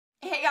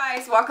Hey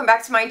guys, welcome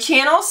back to my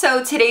channel.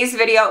 So today's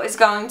video is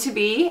going to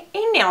be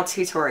a nail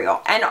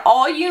tutorial, and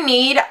all you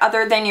need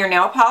other than your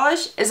nail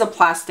polish is a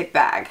plastic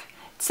bag.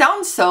 It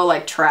sounds so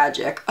like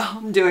tragic. Oh,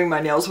 I'm doing my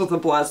nails with a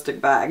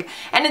plastic bag.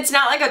 And it's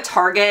not like a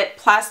Target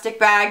plastic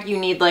bag. You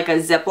need like a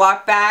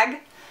Ziploc bag.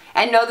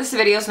 And no, this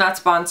video is not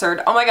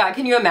sponsored. Oh my god,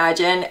 can you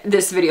imagine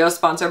this video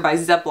sponsored by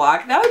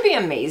Ziploc? That would be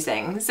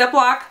amazing.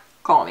 Ziploc,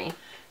 call me.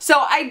 So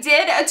I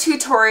did a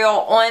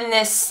tutorial on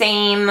this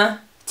same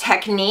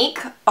technique,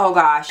 oh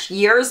gosh,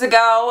 years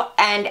ago,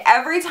 and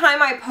every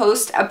time I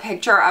post a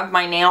picture of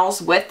my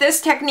nails with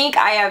this technique,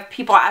 I have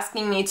people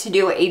asking me to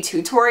do a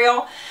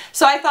tutorial.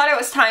 So I thought it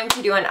was time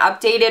to do an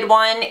updated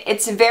one.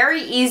 It's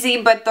very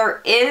easy, but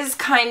there is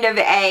kind of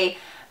a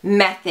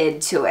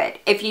method to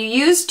it. If you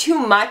use too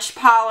much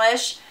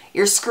polish,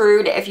 you're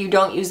screwed. If you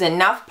don't use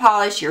enough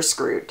polish, you're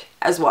screwed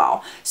as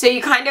well. So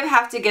you kind of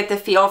have to get the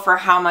feel for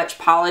how much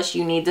polish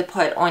you need to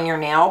put on your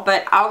nail,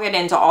 but I'll get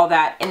into all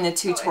that in the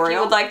tutorial. If you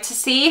would like to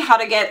see how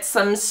to get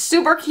some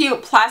super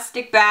cute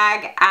plastic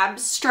bag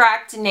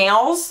abstract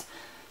nails,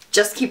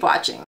 just keep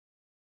watching.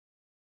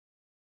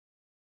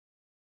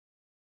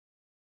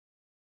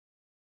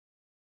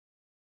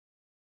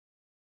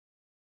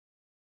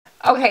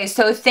 Okay,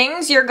 so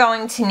things you're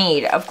going to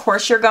need. Of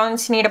course, you're going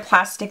to need a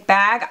plastic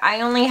bag. I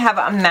only have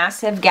a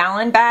massive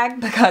gallon bag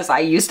because I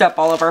used up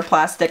all of our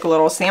plastic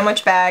little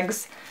sandwich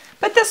bags.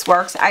 But this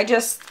works. I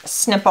just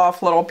snip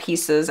off little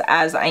pieces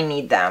as I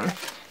need them.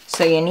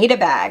 So you need a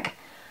bag.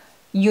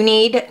 You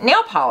need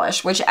nail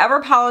polish,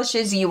 whichever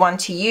polishes you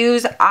want to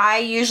use. I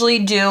usually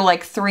do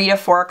like 3 to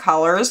 4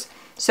 colors.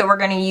 So we're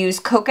going to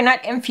use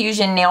Coconut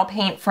Infusion Nail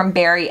Paint from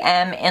Berry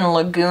M in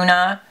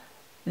Laguna.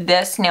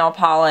 This nail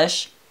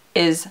polish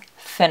is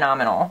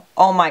phenomenal.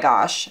 Oh my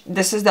gosh.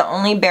 This is the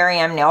only Berry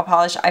M nail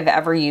polish I've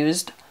ever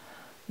used.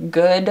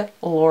 Good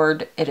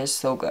Lord, it is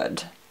so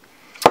good.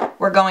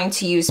 We're going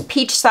to use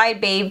Peach Side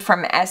Babe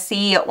from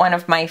Essie, one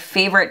of my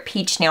favorite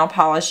peach nail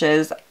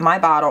polishes. My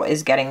bottle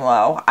is getting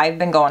low. I've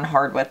been going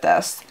hard with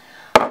this.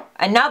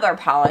 Another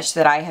polish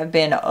that I have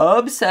been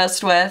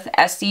obsessed with,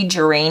 Essie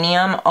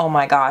Geranium. Oh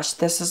my gosh,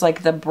 this is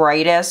like the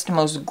brightest,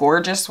 most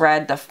gorgeous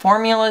red. The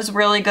formula is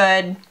really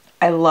good.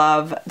 I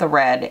love the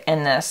red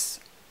in this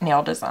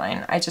nail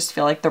design. I just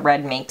feel like the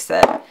red makes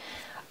it.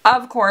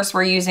 Of course,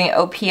 we're using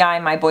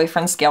OPI, My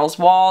Boyfriend Scales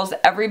Walls.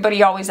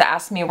 Everybody always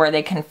asks me where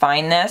they can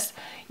find this.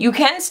 You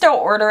can still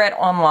order it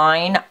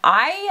online.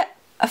 I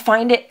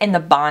find it in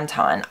the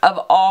Bon-Ton,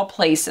 of all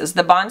places.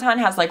 The Bon-Ton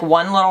has like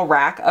one little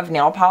rack of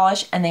nail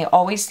polish, and they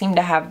always seem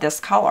to have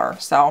this color.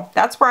 So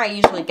that's where I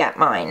usually get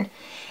mine.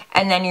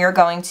 And then you're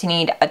going to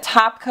need a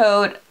top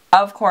coat.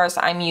 Of course,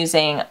 I'm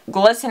using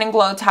Glisten and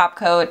Glow top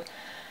coat.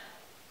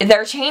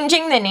 They're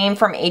changing the name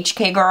from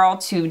HK Girl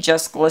to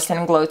just Glisten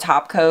and Glow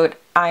Top Coat.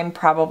 I'm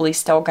probably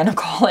still gonna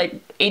call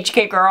it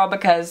HK Girl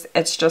because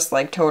it's just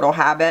like total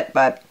habit,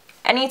 but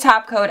any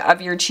top coat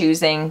of your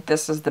choosing,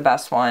 this is the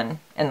best one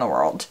in the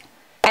world.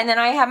 And then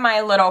I have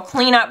my little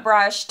cleanup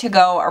brush to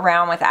go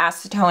around with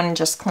acetone and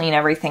just clean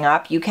everything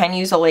up. You can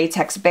use a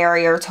latex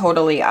barrier,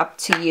 totally up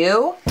to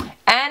you.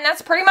 And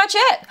that's pretty much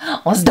it.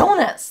 Let's do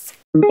this.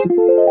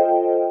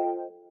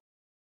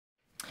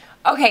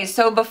 Okay,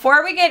 so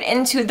before we get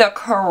into the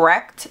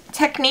correct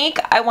technique,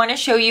 I want to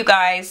show you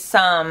guys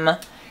some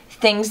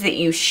things that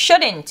you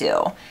shouldn't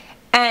do.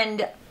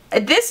 And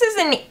this is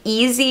an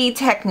easy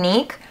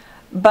technique,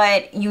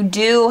 but you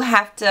do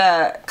have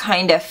to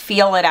kind of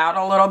feel it out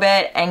a little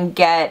bit and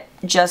get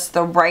just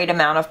the right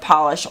amount of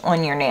polish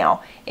on your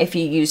nail. If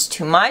you use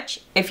too much,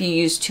 if you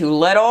use too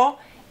little,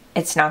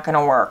 it's not going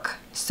to work.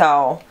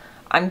 So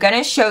I'm going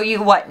to show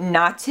you what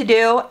not to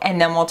do, and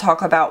then we'll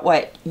talk about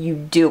what you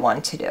do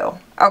want to do.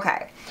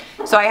 Okay,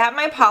 so I have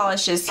my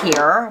polishes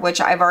here,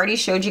 which I've already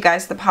showed you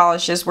guys the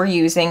polishes we're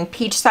using.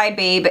 Peach Side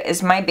Babe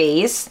is my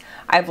base.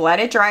 I've let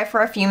it dry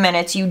for a few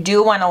minutes. You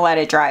do want to let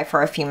it dry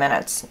for a few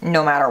minutes,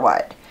 no matter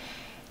what.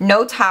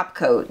 No top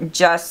coat,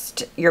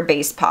 just your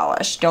base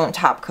polish. Don't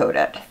top coat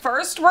it.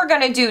 First, we're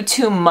going to do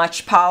too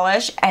much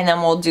polish, and then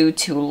we'll do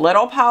too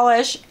little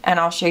polish, and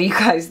I'll show you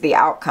guys the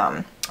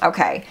outcome.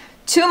 Okay,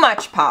 too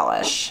much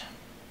polish.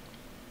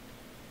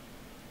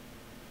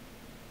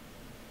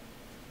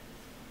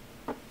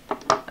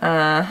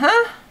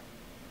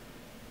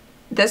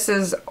 This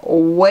is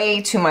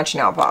way too much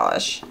nail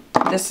polish.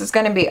 This is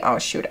going to be, oh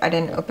shoot, I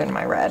didn't open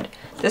my red.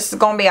 This is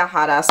going to be a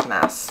hot ass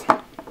mess.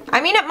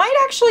 I mean, it might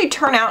actually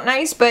turn out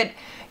nice, but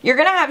you're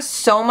going to have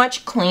so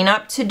much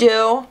cleanup to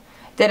do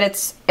that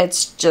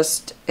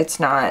it's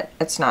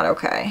not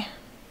okay.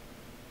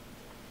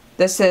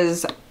 This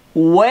is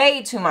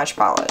way too much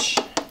polish.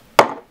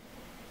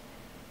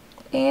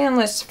 And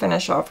let's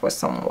finish off with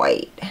some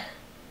white.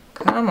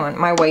 Come on,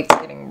 my white's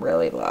getting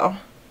really low.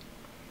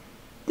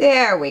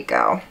 There we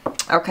go.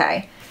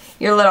 Okay,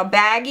 your little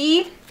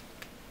baggie.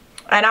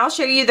 And I'll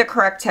show you the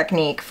correct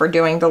technique for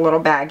doing the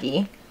little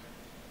baggie.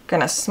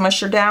 Gonna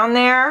smush her down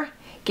there.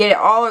 Get it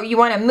all, you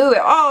want to move it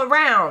all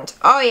around.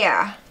 Oh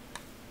yeah.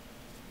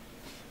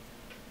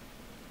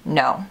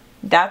 No,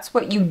 that's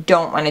what you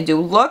don't want to do.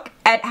 Look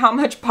at how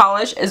much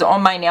polish is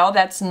on my nail.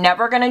 That's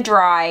never going to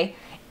dry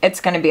it's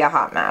going to be a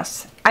hot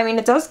mess. I mean,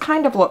 it does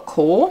kind of look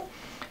cool,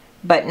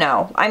 but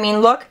no. I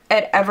mean, look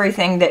at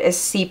everything that is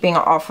seeping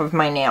off of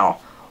my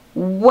nail.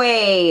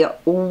 Way,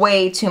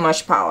 way too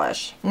much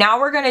polish. Now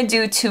we're going to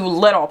do too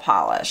little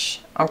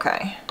polish.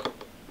 Okay.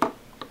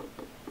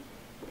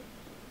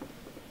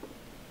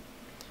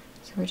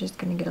 So we're just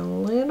going to get a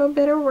little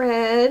bit of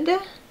red.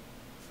 A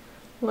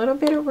little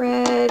bit of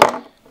red.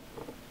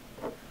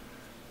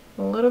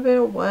 A little bit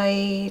of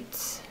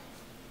white.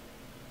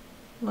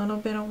 A little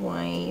bit of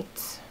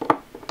white.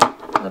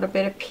 A little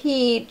bit of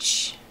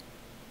peach.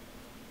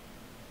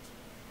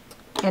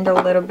 And a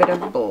little bit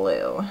of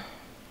blue.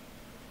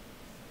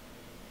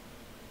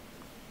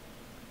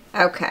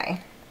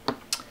 Okay,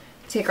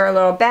 take our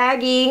little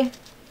baggie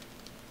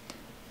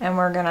and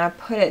we're gonna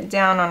put it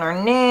down on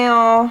our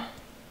nail.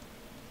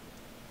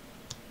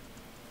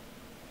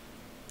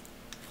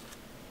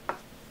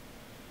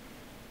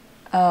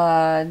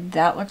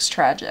 That looks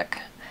tragic.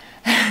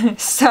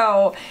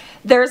 So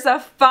there's a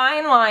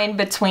fine line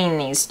between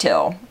these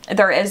two.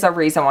 There is a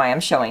reason why I'm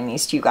showing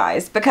these to you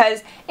guys,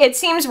 because it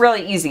seems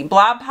really easy.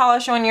 Blob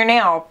polish on your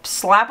nail,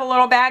 slap a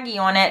little baggie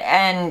on it,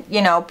 and,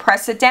 you know,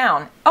 press it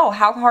down. Oh,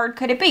 how hard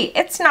could it be?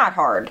 It's not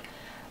hard.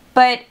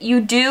 But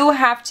you do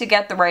have to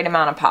get the right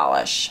amount of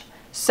polish.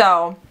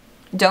 So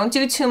don't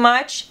do too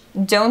much.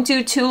 Don't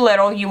do too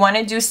little. You want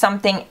to do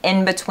something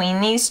in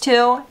between these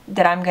two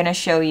that I'm going to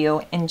show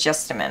you in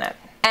just a minute.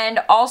 And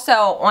also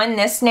on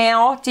this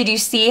nail, did you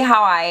see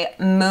how I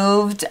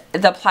moved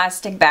the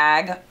plastic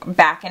bag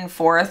back and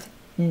forth?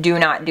 Do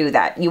not do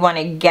that. You want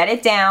to get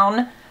it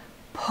down,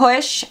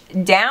 push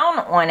down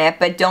on it,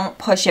 but don't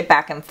push it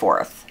back and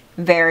forth.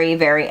 Very,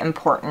 very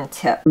important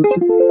tip.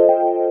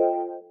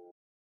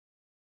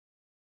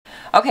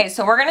 Okay,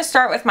 so we're going to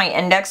start with my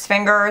index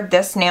finger.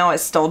 This nail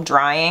is still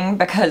drying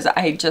because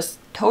I just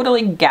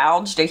totally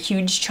gouged a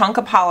huge chunk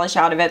of polish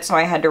out of it, so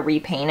I had to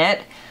repaint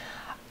it.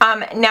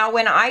 Now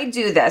when I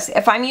do this,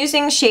 if I'm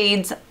using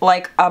shades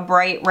like a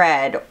bright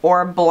red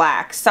or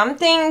black,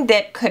 something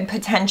that could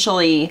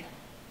potentially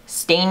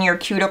stain your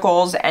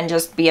cuticles and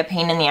just be a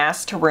pain in the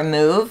ass to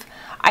remove,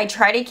 I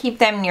try to keep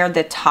them near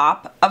the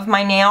top of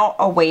my nail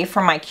away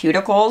from my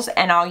cuticles,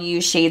 and I'll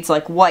use shades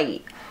like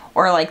white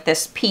or like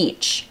this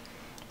peach.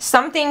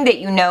 Something that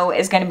you know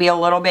is going to be a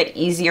little bit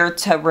easier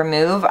to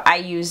remove. I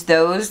use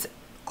those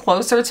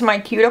closer to my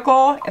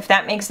cuticle, if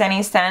that makes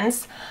any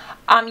sense.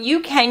 You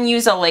can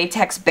use a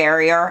latex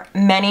barrier.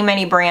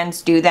 Many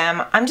brands do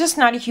them. I'm just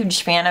not a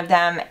huge fan of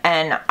them,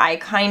 and I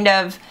kind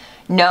of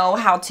know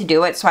how to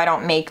do it so I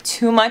don't make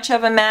too much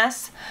of a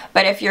mess.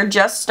 But if you're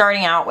just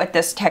starting out with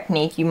this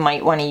technique, you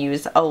might want to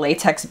use a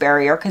latex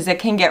barrier because it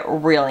can get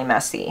really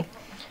messy.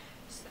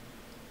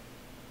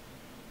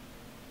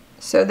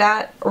 So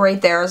that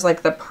right there is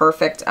like the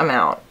perfect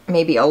amount.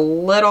 Maybe a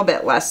little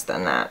bit less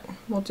than that.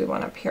 We'll do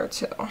one up here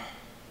too.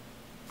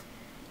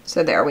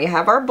 So there we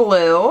have our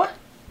blue.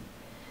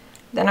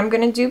 Then I'm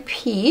going to do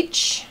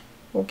peach.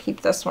 We'll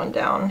keep this one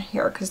down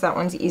here because that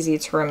one's easy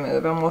to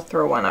remove, and we'll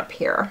throw one up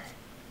here.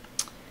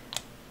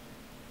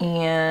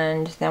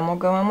 And then we'll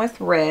go in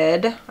with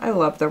red. I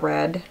love the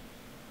red,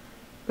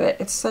 but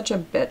it's such a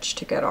bitch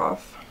to get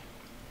off.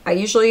 I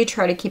usually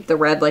try to keep the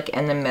red like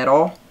in the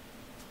middle.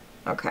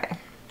 Okay.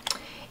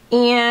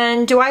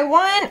 And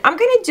I'm going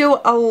to do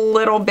a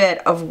little bit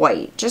of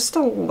white, just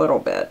a little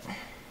bit.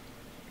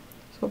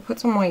 So we'll put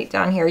some white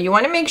down here. You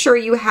want to make sure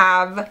you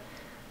have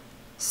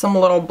some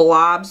little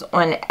blobs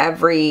on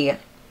every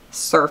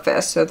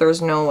surface so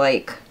there's no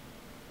like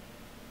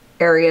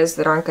areas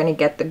that aren't going to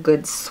get the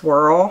good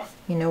swirl.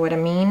 You know what I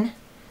mean?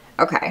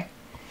 Okay.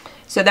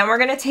 So then we're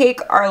going to take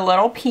our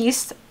little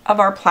piece of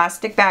our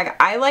plastic bag.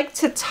 I like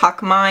to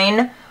tuck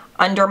mine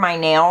under my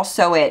nail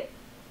so it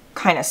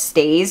kind of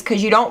stays,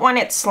 because you don't want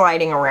it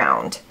sliding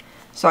around.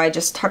 So I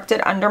just tucked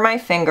it under my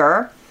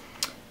finger,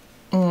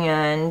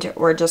 and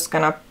we're just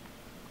gonna,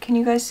 can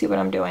you guys see what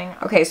I'm doing?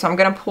 Okay, so I'm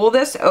gonna pull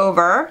this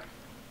over,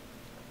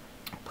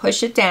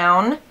 push it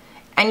down,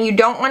 and you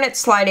don't want it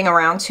sliding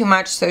around too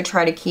much, so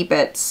try to keep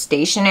it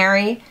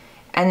stationary,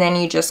 and then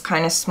you just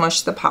kind of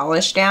smush the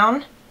polish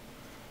down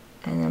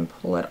and then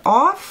pull it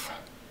off.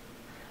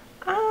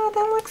 Oh,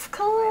 that looks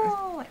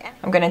cool.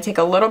 I'm gonna take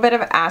a little bit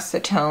of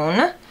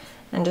acetone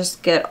and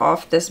just get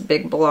off this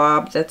big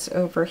blob that's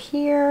over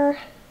here.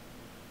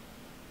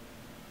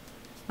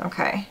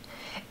 Okay.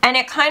 And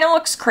it kind of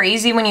looks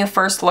crazy when you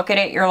first look at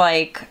it. You're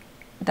like,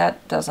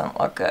 that doesn't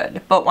look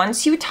good. But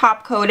once you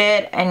top coat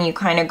it and you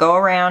kind of go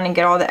around and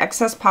get all the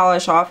excess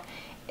polish off,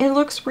 it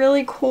looks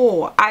really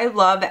cool. I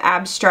love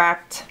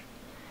abstract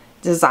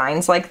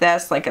designs like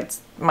this. Like,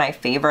 it's my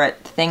favorite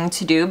thing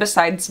to do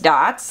besides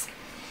dots.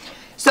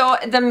 So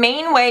the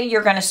main way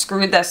you're going to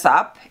screw this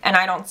up, and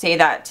I don't say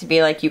that to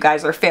be like you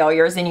guys are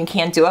failures and you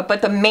can't do it,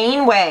 but the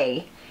main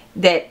way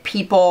that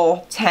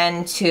people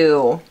tend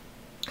to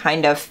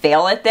kind of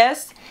fail at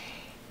this,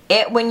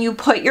 when you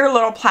put your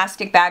little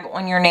plastic bag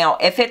on your nail,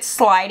 if it's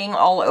sliding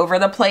all over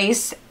the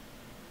place,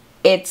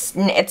 it's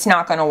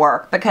not going to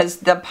work, because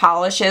the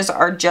polishes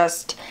are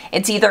just,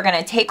 it's either going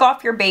to take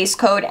off your base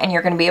coat and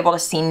you're going to be able to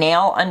see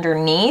nail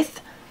underneath,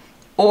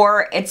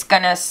 or it's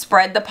gonna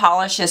spread the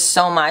polishes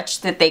so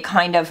much that they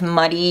kind of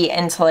muddy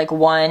into like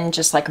one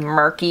just like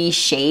murky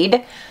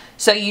shade.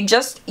 So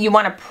you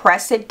want to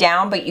press it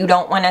down, but you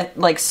don't want to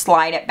like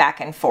slide it back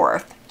and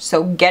forth.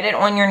 So get it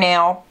on your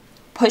nail,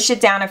 push it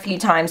down a few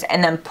times,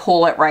 and then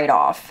pull it right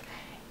off.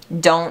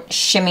 Don't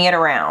shimmy it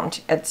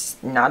around.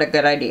 It's not a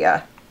good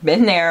idea.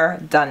 Been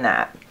there, done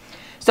that.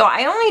 So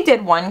I only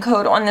did one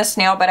coat on this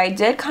nail, but I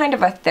did kind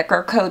of a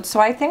thicker coat, so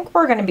I think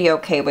we're gonna be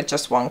okay with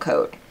just one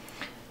coat.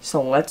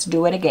 So let's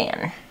do it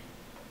again.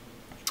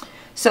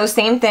 So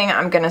same thing,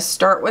 I'm gonna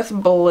start with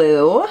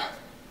blue.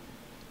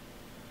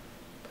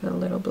 Put a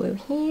little blue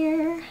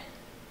here.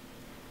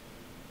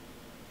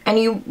 And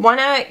you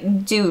wanna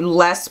do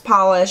less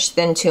polish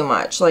than too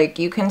much. Like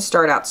you can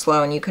start out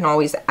slow and you can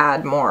always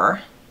add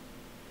more.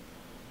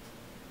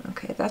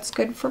 Okay, that's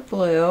good for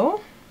blue.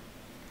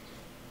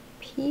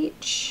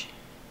 Peach.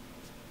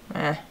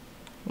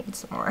 Need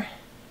some more.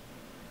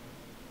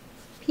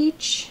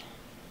 Peach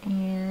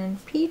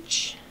and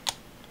peach.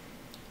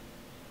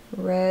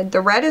 Red. The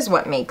red is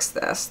what makes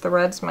this. The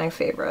red's my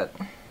favorite.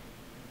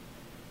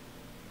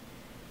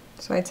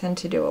 So I tend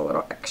to do a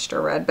little extra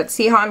red. But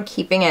see how I'm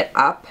keeping it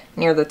up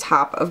near the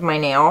top of my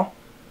nail?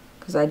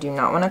 Because I do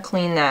not want to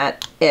clean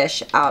that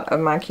ish out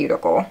of my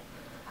cuticle.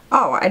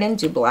 Oh, I didn't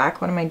do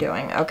black. What am I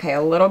doing? Okay,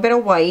 a little bit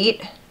of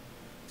white.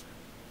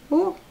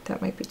 Ooh,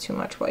 that might be too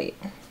much white.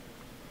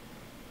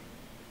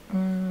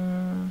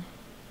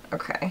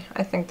 Okay,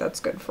 I think that's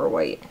good for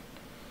white.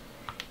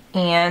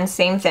 And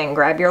same thing,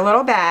 grab your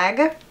little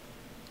bag,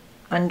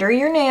 under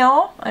your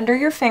nail, under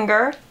your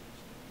finger,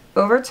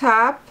 over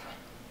top,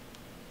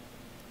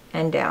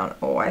 and down.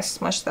 Oh, I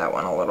smushed that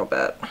one a little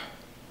bit.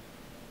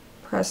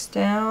 Press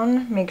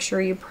down, make sure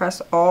you press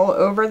all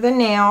over the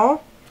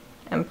nail,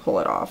 and pull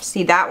it off.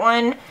 See, that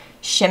one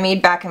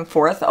shimmied back and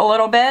forth a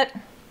little bit.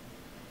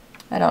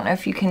 I don't know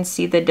if you can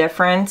see the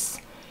difference.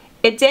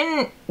 It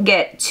didn't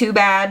get too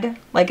bad,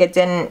 like it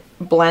didn't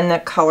blend the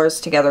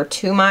colors together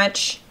too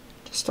much,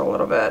 just a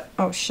little bit.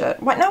 Oh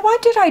shit, what, now why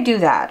did I do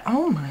that?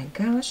 Oh my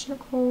gosh,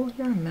 Nicole,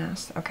 you're a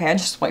mess. Okay, I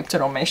just wiped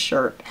it on my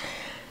shirt.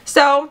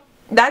 So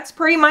that's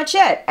pretty much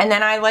it. And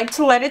then I like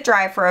to let it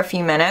dry for a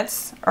few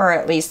minutes, or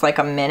at least like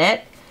a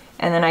minute.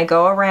 And then I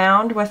go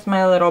around with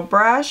my little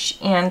brush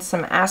and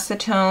some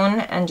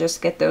acetone and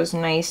just get those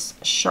nice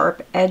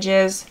sharp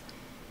edges.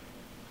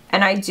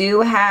 And I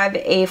do have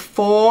a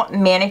full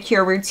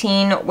manicure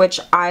routine, which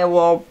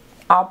I'll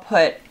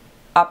put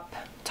up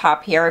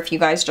top here if you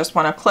guys just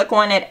want to click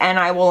on it, and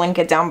I will link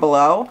it down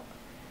below.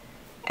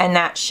 And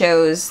that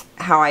shows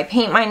how I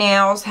paint my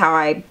nails, how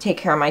I take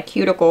care of my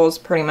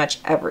cuticles, pretty much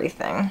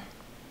everything.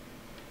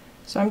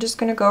 So I'm just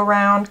going to go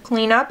around,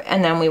 clean up,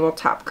 and then we will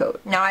top coat.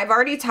 Now I've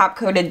already top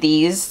coated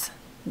these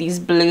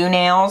blue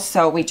nails,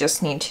 so we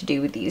just need to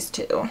do these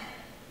two.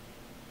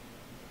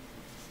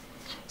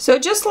 So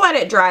just let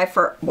it dry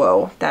for,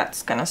 whoa,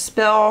 that's gonna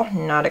spill,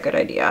 not a good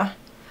idea.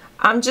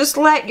 Just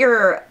let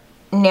your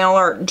nail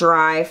art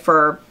dry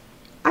for,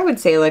 I would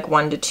say like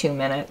 1 to 2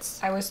 minutes.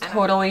 I was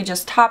totally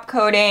just top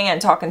coating and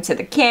talking to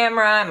the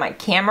camera, and my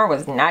camera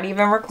was not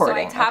even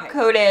recording. So I top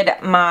coated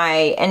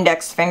my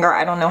index finger.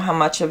 I don't know how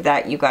much of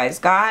that you guys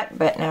got,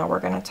 but now we're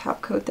gonna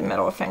top coat the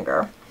middle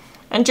finger.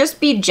 And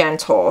just be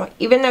gentle.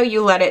 Even though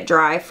you let it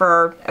dry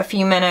for a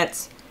few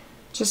minutes,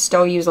 just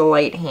still use a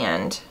light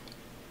hand.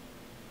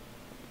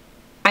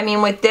 I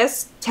mean, with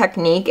this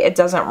technique, it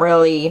doesn't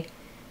really,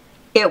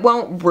 it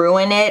won't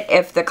ruin it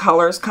if the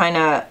colors kind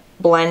of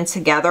blend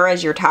together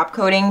as you're top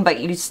coating,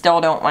 but you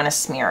still don't want to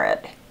smear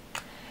it.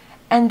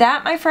 And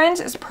that, my friends,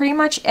 is pretty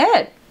much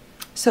it.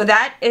 So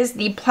that is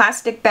the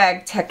plastic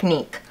bag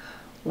technique.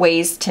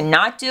 Ways to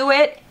not do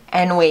it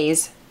and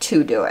ways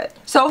to do it.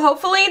 So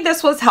hopefully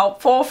this was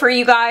helpful for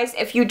you guys.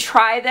 If you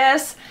try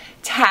this,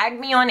 tag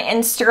me on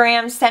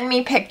Instagram, send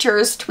me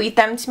pictures, tweet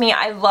them to me.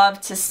 I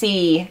love to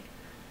see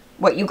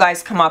what you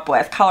guys come up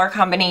with, color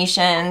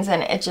combinations,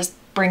 and it just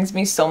brings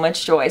me so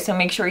much joy. So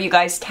make sure you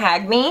guys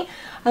tag me.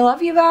 I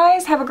love you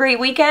guys. Have a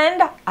great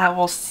weekend. I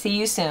will see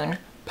you soon.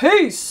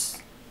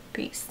 Peace.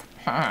 Peace.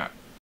 I am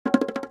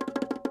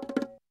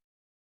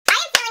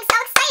feeling so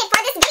excited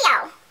for this video.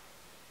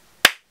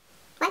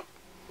 What?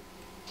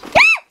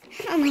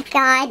 Oh my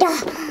god.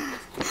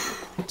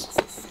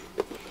 Jesus.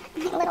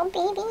 My little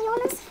baby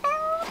almost fell.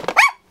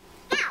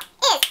 How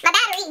is my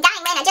battery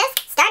dying when I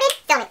just started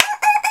filming?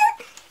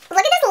 Look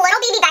at this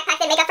little baby backpack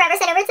that Makeup Forever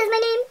sent over. It says my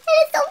name. And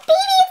it's so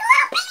baby. It's a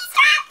little baby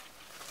strap.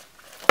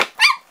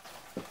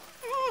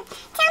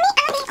 Tell me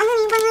I'm the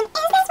only one.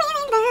 Is this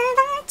really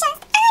love or just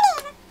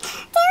honey?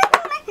 Tell me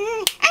my heart.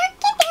 I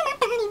can feel my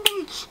body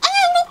burn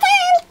every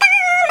time you call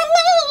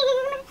my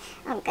name.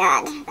 Oh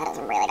god, that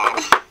is really bad.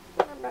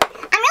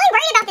 I'm really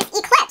worried about this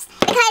eclipse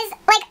because,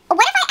 like,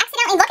 what if I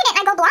accidentally look at it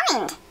and I go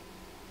blind?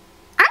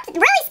 I'm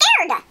really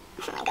scared.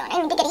 Oh my god, I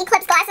need to get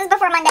eclipse glasses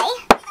before Monday.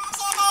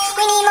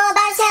 We need more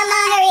bars, tell Ma,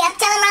 hurry up.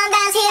 Tell them Ron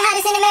Brown's here,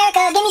 hottest in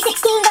America. Give me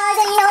 16 bars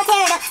and you know it's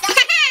tear it up.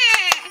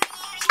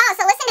 Oh,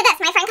 so listen to this.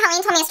 My friend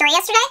Colleen told me a story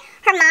yesterday.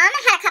 Her mom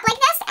had a cup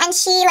like this, and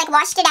she like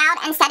washed it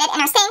out and set it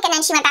in her sink, and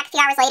then she went back a few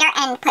hours later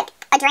and put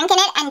a drink in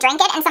it and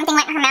drank it and something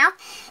went in her mouth.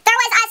 There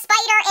was a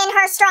spider in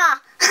her straw.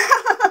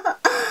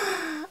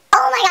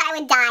 Oh my god, I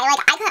would die.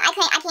 Like, I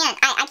can't,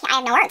 I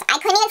have no words.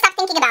 I couldn't even stop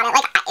thinking about it.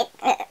 Like,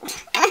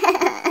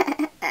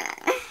 can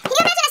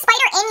you imagine a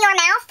spider in your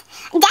mouth?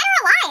 Dead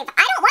or alive?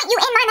 I don't want you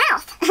in my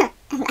mouth.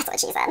 That's what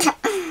she said.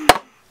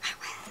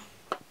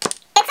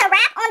 It's a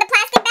wrap on the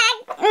plastic bag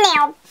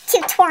nail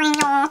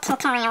tutorial.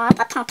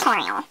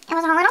 It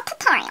was a little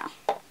tutorial.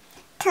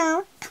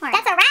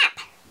 That's a wrap.